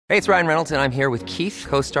Hey, it's Ryan Reynolds, and I'm here with Keith,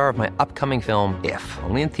 co-star of my upcoming film, If,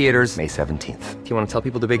 only in theaters May 17th. Do you want to tell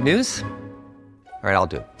people the big news? All right, I'll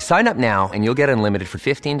do it. Sign up now and you'll get unlimited for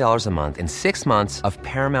 $15 a month and 6 months of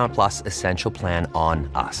Paramount Plus Essential Plan on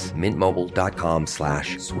us.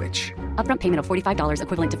 MintMobile.com/switch. Upfront payment of $45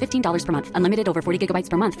 equivalent to $15 per month. Unlimited over 40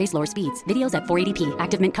 gigabytes per month. Face lower speeds. Videos at 480p.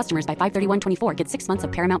 Active Mint customers by 531.24 get 6 months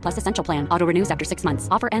of Paramount Plus Essential Plan. Auto renews after 6 months.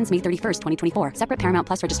 Offer ends May 31st, 2024. Separate Paramount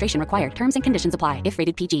Plus registration required. Terms and conditions apply if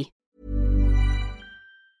rated PG.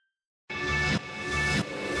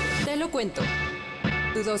 Te lo cuento.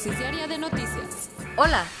 Tu dosis diaria de noticias.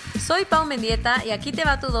 Hola, soy Pau Mendieta y aquí te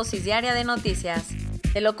va tu dosis diaria de noticias.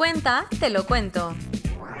 Te lo cuenta, te lo cuento.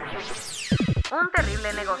 Un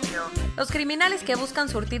terrible negocio. Los criminales que buscan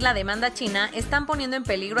surtir la demanda china están poniendo en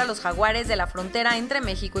peligro a los jaguares de la frontera entre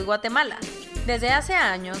México y Guatemala. Desde hace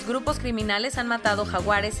años, grupos criminales han matado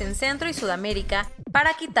jaguares en Centro y Sudamérica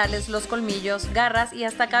para quitarles los colmillos, garras y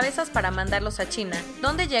hasta cabezas para mandarlos a China,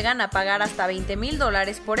 donde llegan a pagar hasta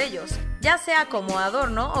 $20,000 por ellos, ya sea como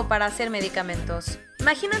adorno o para hacer medicamentos.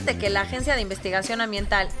 Imagínate que la Agencia de Investigación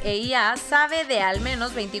Ambiental, EIA, sabe de al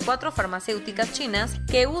menos 24 farmacéuticas chinas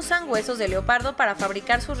que usan huesos de leopardo para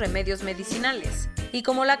fabricar sus remedios medicinales. Y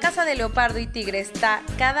como la caza de leopardo y tigre está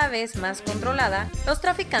cada vez más controlada, los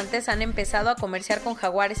traficantes han empezado a comerciar con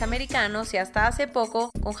jaguares americanos y hasta hace poco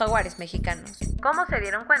con jaguares mexicanos. ¿Cómo se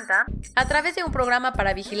dieron cuenta? A través de un programa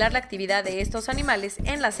para vigilar la actividad de estos animales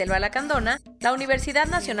en la selva lacandona, la Universidad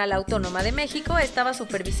Nacional Autónoma de México estaba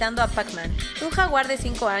supervisando a Pac-Man, un jaguar de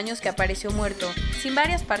 5 años que apareció muerto, sin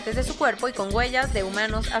varias partes de su cuerpo y con huellas de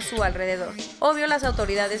humanos a su alrededor. Obvio, las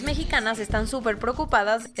autoridades mexicanas están súper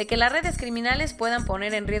preocupadas de que las redes criminales puedan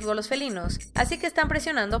poner en riesgo a los felinos, así que están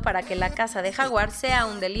presionando para que la caza de jaguar sea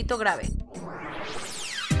un delito grave.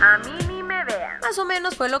 A mí ni me vean. Más o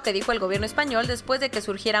menos fue lo que dijo el gobierno español después de que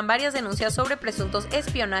surgieran varias denuncias sobre presuntos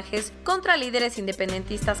espionajes contra líderes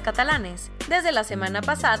independentistas catalanes. Desde la semana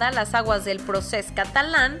pasada, las aguas del Procés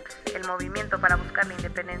Catalán, el movimiento para buscar la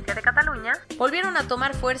independencia de Cataluña, volvieron a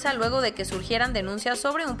tomar fuerza luego de que surgieran denuncias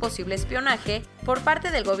sobre un posible espionaje por parte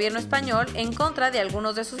del gobierno español en contra de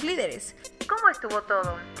algunos de sus líderes. ¿Cómo estuvo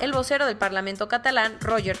todo? El vocero del Parlamento catalán,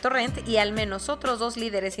 Roger Torrent, y al menos otros 2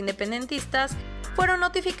 líderes independentistas fueron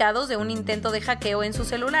notificados de un intento de hackeo en sus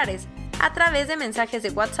celulares a través de mensajes de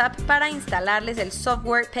WhatsApp para instalarles el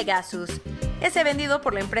software Pegasus. Es vendido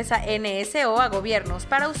por la empresa NSO a gobiernos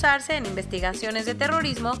para usarse en investigaciones de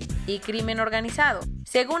terrorismo y crimen organizado.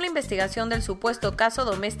 Según la investigación del supuesto caso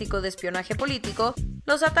doméstico de espionaje político,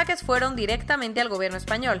 los ataques fueron directamente al gobierno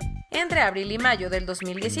español, entre abril y mayo del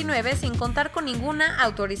 2019 sin contar con ninguna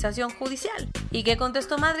autorización judicial. ¿Y qué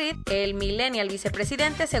contestó Madrid? El millennial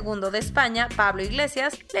vicepresidente segundo de España, Pablo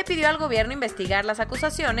Iglesias, le pidió al gobierno investigar las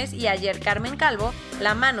acusaciones y ayer Carmen Calvo,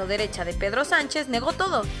 la mano derecha de Pedro Sánchez, negó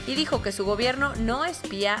todo y dijo que su gobierno no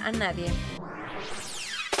espía a nadie.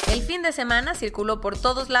 El fin de semana circuló por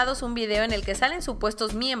todos lados un video en el que salen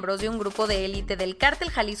supuestos miembros de un grupo de élite del cártel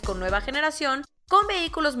Jalisco Nueva Generación con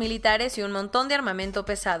vehículos militares y un montón de armamento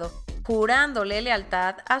pesado, jurándole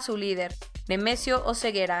lealtad a su líder, Nemesio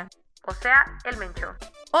Oseguera, o sea, el Mencho.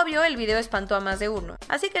 Obvio, el video espantó a más de uno,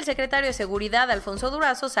 así que el secretario de Seguridad, Alfonso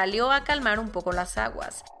Durazo, salió a calmar un poco las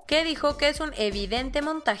aguas, que dijo que es un evidente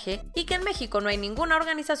montaje y que en México no hay ninguna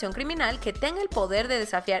organización criminal que tenga el poder de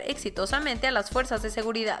desafiar exitosamente a las fuerzas de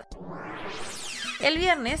seguridad. El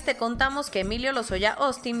viernes te contamos que Emilio Lozoya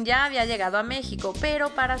Austin ya había llegado a México,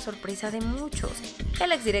 pero para sorpresa de muchos,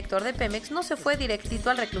 el exdirector de Pemex no se fue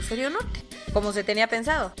directito al reclusorio norte, como se tenía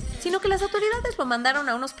pensado, sino que las autoridades lo mandaron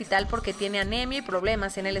a un hospital porque tiene anemia y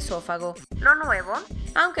problemas en el esófago. Lo nuevo,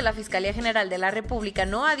 aunque la Fiscalía General de la República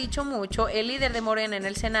no ha dicho mucho, el líder de Morena en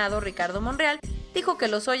el Senado, Ricardo Monreal, dijo que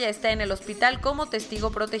Lozoya está en el hospital como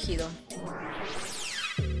testigo protegido.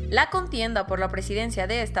 La contienda por la presidencia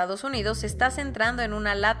de Estados Unidos se está centrando en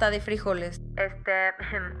una lata de frijoles.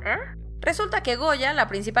 Resulta que Goya, la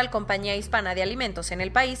principal compañía hispana de alimentos en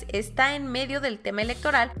el país, está en medio del tema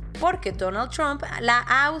electoral porque Donald Trump la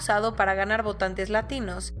ha usado para ganar votantes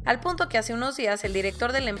latinos, al punto que hace unos días el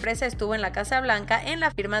director de la empresa estuvo en la Casa Blanca en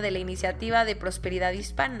la firma de la Iniciativa de Prosperidad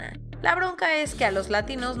Hispana. La bronca es que a los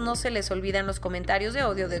latinos no se les olvidan los comentarios de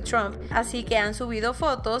odio de Trump, así que han subido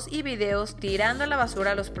fotos y videos tirando a la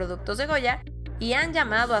basura los productos de Goya y han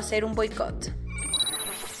llamado a hacer un boicot.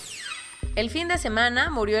 El fin de semana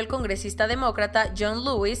murió el congresista demócrata John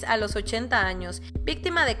Lewis a los 80 años,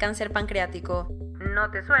 víctima de cáncer pancreático. ¿No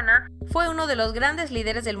te suena? Fue uno de los grandes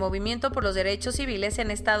líderes del movimiento por los derechos civiles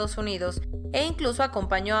en Estados Unidos e incluso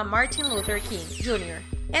acompañó a Martin Luther King Jr.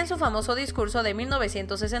 en su famoso discurso de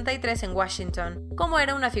 1963 en Washington. Como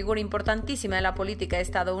era una figura importantísima en la política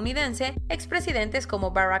estadounidense, expresidentes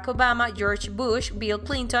como Barack Obama, George Bush, Bill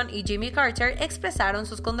Clinton y Jimmy Carter expresaron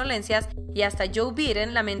sus condolencias y hasta Joe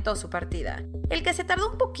Biden lamentó su partida. El que se tardó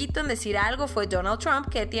un poquito en decir algo fue Donald Trump,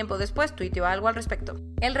 que tiempo después tuiteó algo al respecto.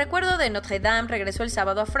 El recuerdo de Notre Dame regresó el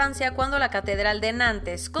sábado a Francia cuando la catedral de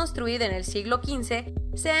Nantes, construida en el siglo XV,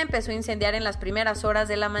 se empezó a incendiar en las primeras horas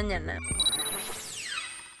de la mañana.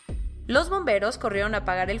 Los bomberos corrieron a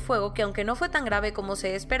apagar el fuego que, aunque no fue tan grave como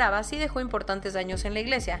se esperaba, sí dejó importantes daños en la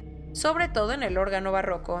iglesia, sobre todo en el órgano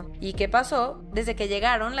barroco. ¿Y qué pasó? Desde que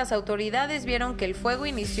llegaron, las autoridades vieron que el fuego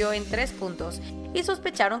inició en 3 puntos y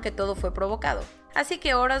sospecharon que todo fue provocado. Así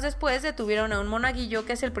que horas después detuvieron a un monaguillo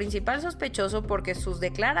que es el principal sospechoso porque sus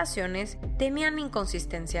declaraciones tenían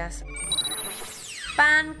inconsistencias.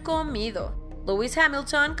 Pan comido. Lewis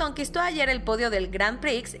Hamilton conquistó ayer el podio del Grand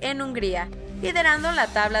Prix en Hungría, liderando la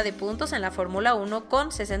tabla de puntos en la Fórmula 1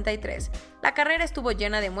 con 63. La carrera estuvo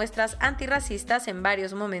llena de muestras antirracistas en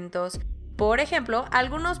varios momentos. Por ejemplo,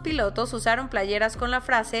 algunos pilotos usaron playeras con la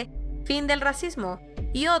frase «Fin del racismo»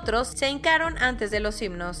 y otros se hincaron antes de los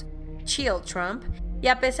himnos «Chill Trump», y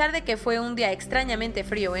a pesar de que fue un día extrañamente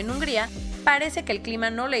frío en Hungría, parece que el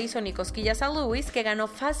clima no le hizo ni cosquillas a Lewis, que ganó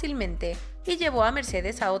fácilmente y llevó a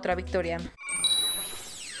Mercedes a otra victoria.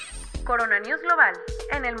 Corona News Global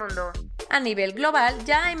en el mundo. A nivel global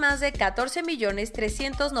ya hay más de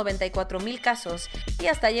 14.394.000 casos y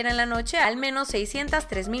hasta ayer en la noche al menos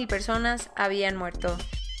 603.000 personas habían muerto.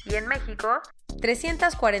 Y en México,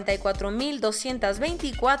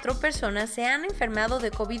 344.224 personas se han enfermado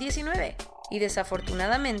de COVID-19 y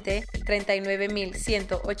desafortunadamente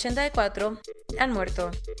 39.184 han muerto.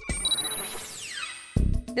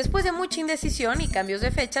 Después de mucha indecisión y cambios de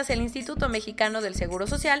fechas, el Instituto Mexicano del Seguro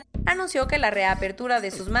Social anunció que la reapertura de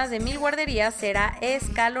sus más de 1,000 guarderías será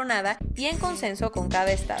escalonada y en consenso con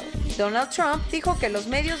cada estado. Donald Trump dijo que los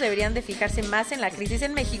medios deberían de fijarse más en la crisis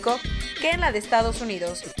en México que en la de Estados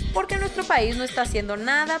Unidos, porque nuestro país no está haciendo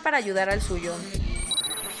nada para ayudar al suyo.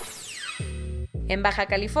 En Baja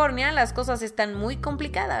California, las cosas están muy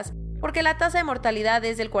complicadas, porque la tasa de mortalidad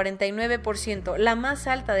es del 49%, la más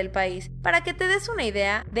alta del país. Para que te des una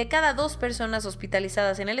idea, de cada 2 personas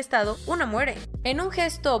hospitalizadas en el estado, una muere. En un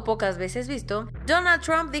gesto pocas veces visto, Donald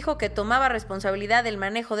Trump dijo que tomaba responsabilidad del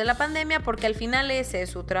manejo de la pandemia porque al final ese es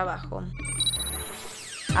su trabajo.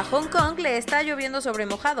 A Hong Kong le está lloviendo sobre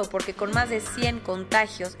mojado porque con más de 100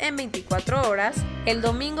 contagios en 24 horas, el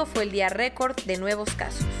domingo fue el día récord de nuevos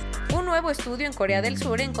casos. Un nuevo estudio en Corea del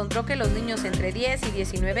Sur encontró que los niños entre 10 y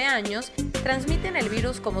 19 años transmiten el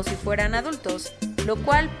virus como si fueran adultos, lo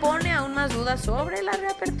cual pone aún más dudas sobre la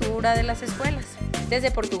reapertura de las escuelas. Desde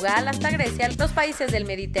Portugal hasta Grecia, los países del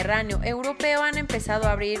Mediterráneo europeo han empezado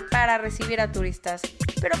a abrir para recibir a turistas,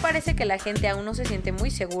 pero parece que la gente aún no se siente muy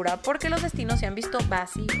segura porque los destinos se han visto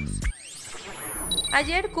vacíos.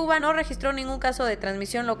 Ayer Cuba no registró ningún caso de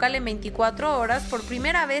transmisión local en 24 horas por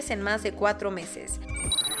primera vez en más de 4 meses.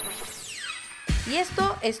 Y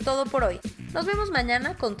esto es todo por hoy. Nos vemos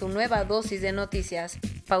mañana con tu nueva dosis de noticias.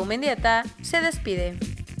 Pau Mendieta se despide.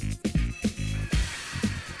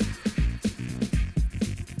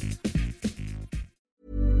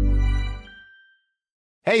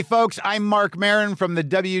 Hey folks, I'm Mark Maron from the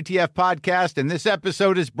WTF Podcast, and this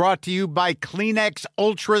episode is brought to you by Kleenex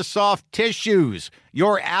Ultra Soft Tissues,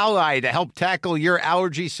 your ally to help tackle your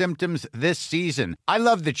allergy symptoms this season. I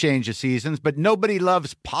love the change of seasons, but nobody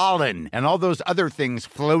loves pollen and all those other things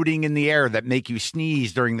floating in the air that make you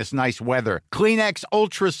sneeze during this nice weather. Kleenex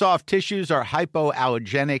Ultra Soft Tissues are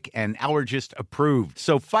hypoallergenic and allergist approved,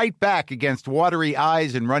 so fight back against watery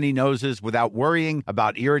eyes and runny noses without worrying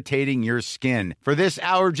about irritating your skin. For this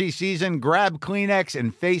allergy season, grab Kleenex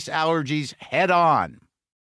and face allergies head on.